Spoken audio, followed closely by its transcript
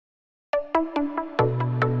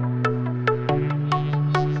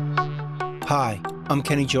Hi, I'm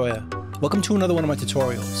Kenny Joya. Welcome to another one of my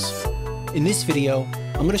tutorials. In this video,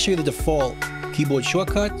 I'm going to show you the default keyboard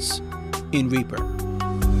shortcuts in Reaper.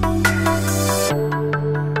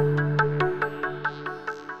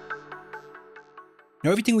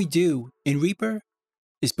 Now everything we do in Reaper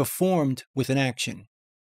is performed with an action.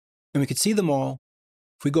 And we can see them all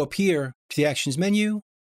if we go up here to the Actions menu,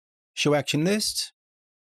 Show Action List,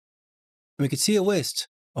 and we can see a list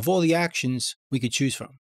of all the actions we could choose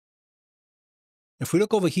from. If we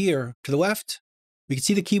look over here to the left, we can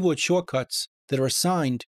see the keyboard shortcuts that are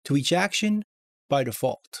assigned to each action by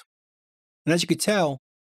default. And as you can tell,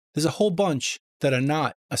 there's a whole bunch that are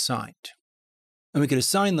not assigned. And we could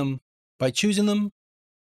assign them by choosing them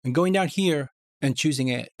and going down here and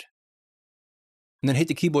choosing Add. And then hit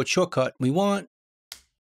the keyboard shortcut we want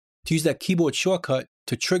to use that keyboard shortcut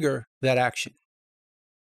to trigger that action.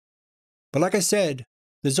 But like I said,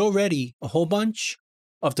 there's already a whole bunch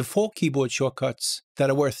of default keyboard shortcuts that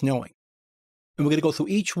are worth knowing. And we're going to go through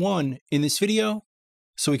each one in this video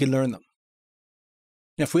so we can learn them.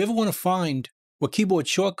 Now, if we ever want to find what keyboard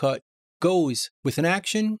shortcut goes with an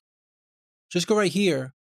action, just go right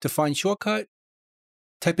here to Find Shortcut,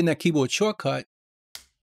 type in that keyboard shortcut,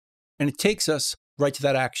 and it takes us right to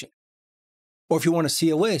that action. Or if you want to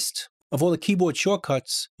see a list of all the keyboard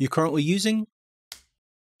shortcuts you're currently using,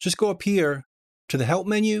 just go up here to the Help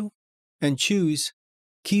menu and choose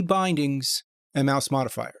Key Bindings and Mouse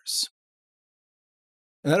Modifiers.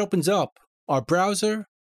 And that opens up our browser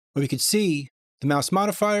where we can see the mouse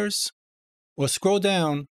modifiers, or scroll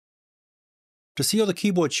down to see all the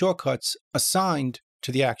keyboard shortcuts assigned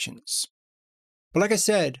to the actions. But like I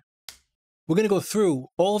said, we're going to go through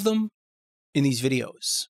all of them in these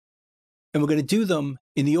videos. And we're going to do them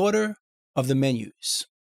in the order of the menus.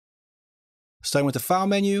 Starting with the File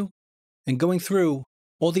menu and going through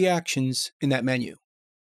all the actions in that menu.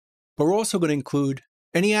 But we're also going to include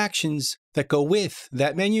any actions that go with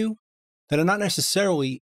that menu that are not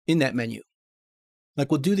necessarily in that menu. Like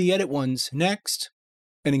we'll do the edit ones next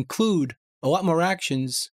and include a lot more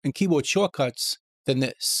actions and keyboard shortcuts than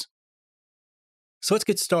this. So let's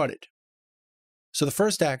get started. So the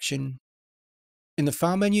first action in the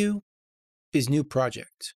File menu is New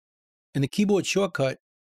Project. And the keyboard shortcut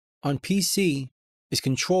on PC is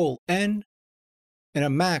Control-N and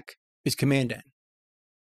on Mac is Command-N.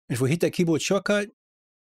 If we hit that keyboard shortcut,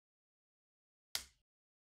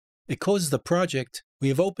 it closes the project we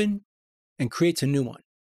have opened and creates a new one.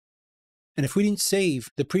 And if we didn't save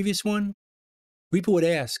the previous one, Reaper would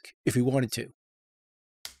ask if we wanted to.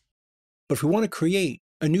 But if we want to create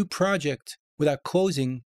a new project without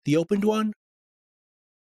closing the opened one,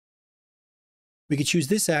 we could choose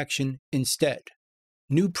this action instead,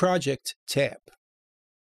 New Project tab.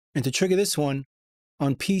 And to trigger this one,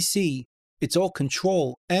 on PC, it's all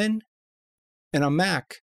Control-N, and on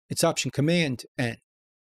Mac, it's Option Command-N.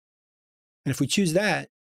 And if we choose that,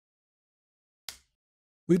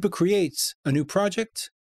 Reaper creates a new project,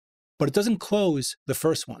 but it doesn't close the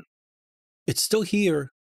first one. It's still here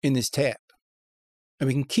in this tab, and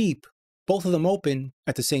we can keep both of them open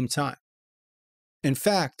at the same time. In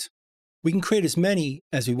fact, we can create as many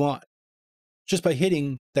as we want, just by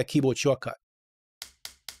hitting that keyboard shortcut.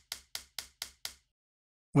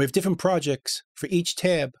 We have different projects for each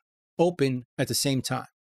tab open at the same time.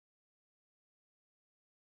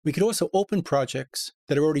 We could also open projects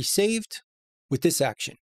that are already saved with this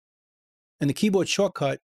action. And the keyboard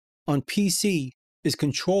shortcut on PC is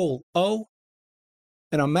Control-O,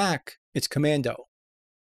 and on Mac, it's Command-O.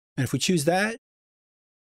 And if we choose that,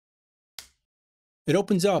 it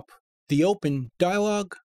opens up the Open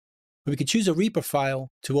dialog, where we can choose a Reaper file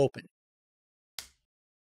to open.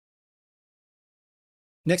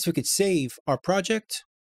 Next, we could save our project,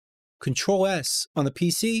 Control-S on the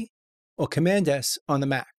PC, or Command-S on the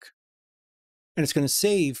Mac. And it's going to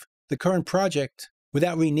save the current project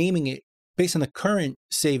without renaming it based on the current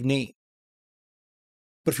saved name.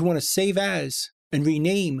 But if we want to save as and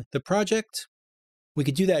rename the project, we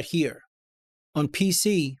could do that here. On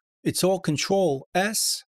PC, it's all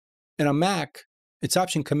Control-S, and on Mac, it's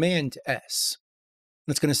Option Command-S.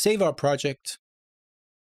 And it's going to save our project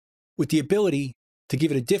with the ability to give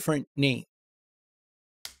it a different name.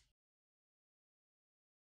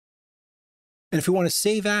 And if we want to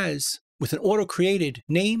save as with an auto-created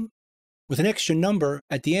name with an extra number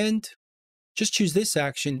at the end, just choose this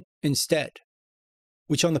action instead,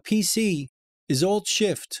 which on the PC is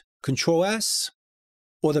Alt-Shift Control-S,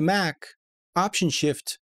 or the Mac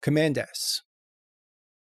Option-Shift Command-S.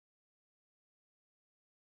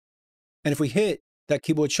 And if we hit that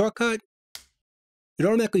keyboard shortcut, it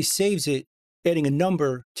automatically saves it, adding a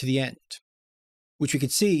number to the end, which we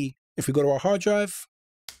could see if we go to our hard drive,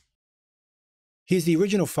 here's the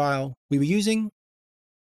original file we were using,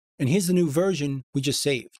 and here's the new version we just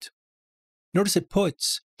saved. Notice it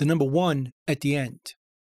puts the number 1 at the end.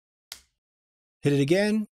 Hit it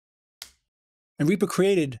again, and Reaper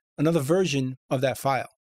created another version of that file.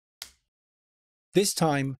 This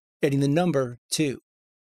time, adding the number 2.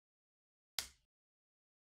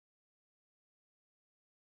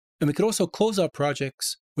 And we could also close our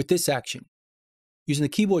projects with this action, using the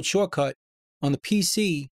keyboard shortcut on the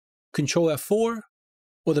PC, Control F4,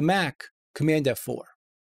 or the Mac, Command F4.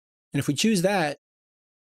 And if we choose that,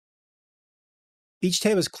 each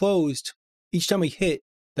tab is closed each time we hit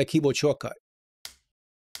that keyboard shortcut.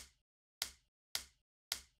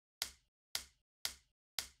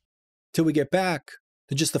 Till we get back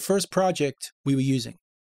to just the first project we were using.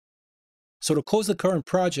 So to close the current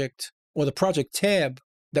project, or the project tab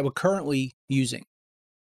that we're currently using.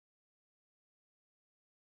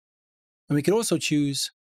 And we could also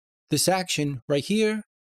choose this action right here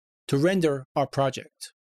to render our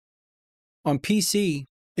project. On PC,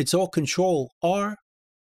 it's all Control R,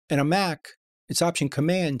 and on Mac, it's Option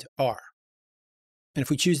Command R. And if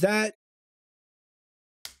we choose that,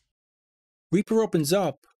 Reaper opens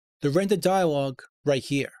up the render dialog right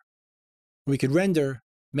here. We could render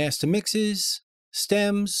master mixes,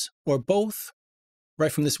 stems, or both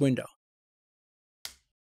right from this window.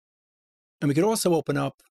 And we could also open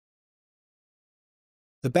up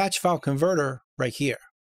the batch file converter right here.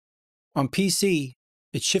 On PC,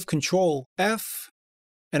 it's Shift Control F,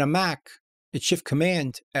 and on Mac, it's Shift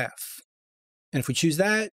Command F. And if we choose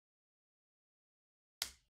that,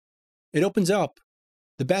 it opens up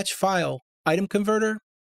the batch file item converter,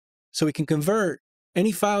 so we can convert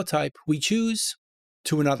any file type we choose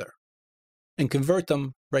to another, and convert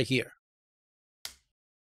them right here.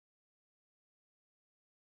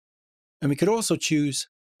 And we could also choose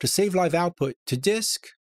to save live output to disk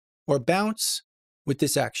or bounce with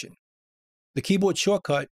this action. The keyboard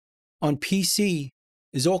shortcut on PC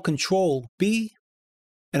is all Control B,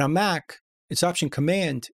 and on Mac, it's Option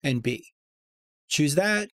Command and B. Choose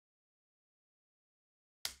that,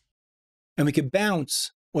 and we can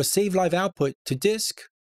bounce or save live output to disk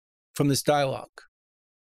from this dialog.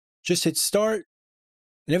 Just hit Start,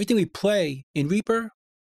 and everything we play in Reaper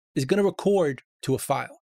is going to record to a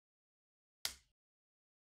file.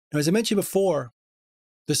 Now, as I mentioned before,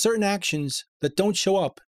 there's certain actions that don't show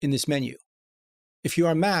up in this menu. If you're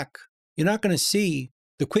on Mac, you're not going to see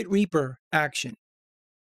the Quit Reaper action,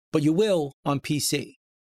 but you will on PC.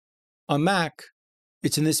 On Mac,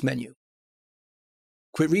 it's in this menu.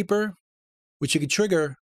 Quit Reaper, which you can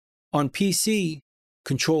trigger on PC,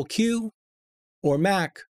 Control Q, or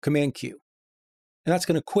Mac, Command Q. And that's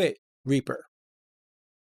going to quit Reaper.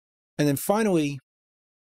 And then finally,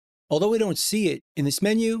 although we don't see it in this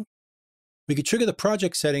menu, we could trigger the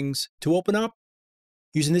project settings to open up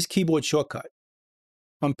using this keyboard shortcut.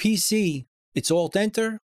 On PC, it's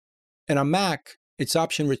Alt-Enter, and on Mac, it's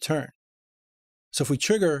Option-Return. So if we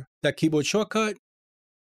trigger that keyboard shortcut,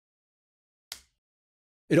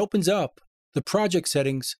 it opens up the project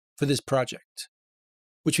settings for this project,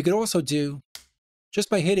 which we could also do just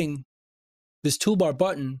by hitting this toolbar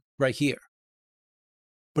button right here.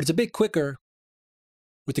 But it's a bit quicker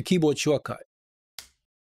with the keyboard shortcut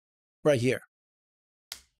right here.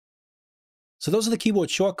 So those are the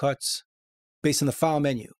keyboard shortcuts based on the File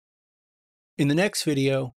menu. In the next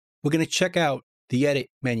video, we're going to check out the Edit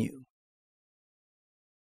menu.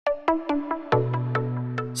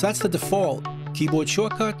 So that's the default keyboard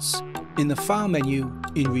shortcuts in the File menu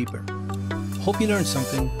in Reaper. Hope you learned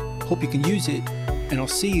something, hope you can use it, and I'll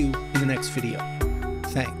see you in the next video.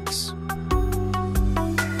 Thanks.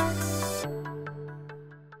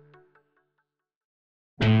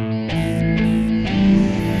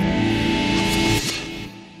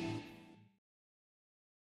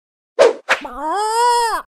 Bye.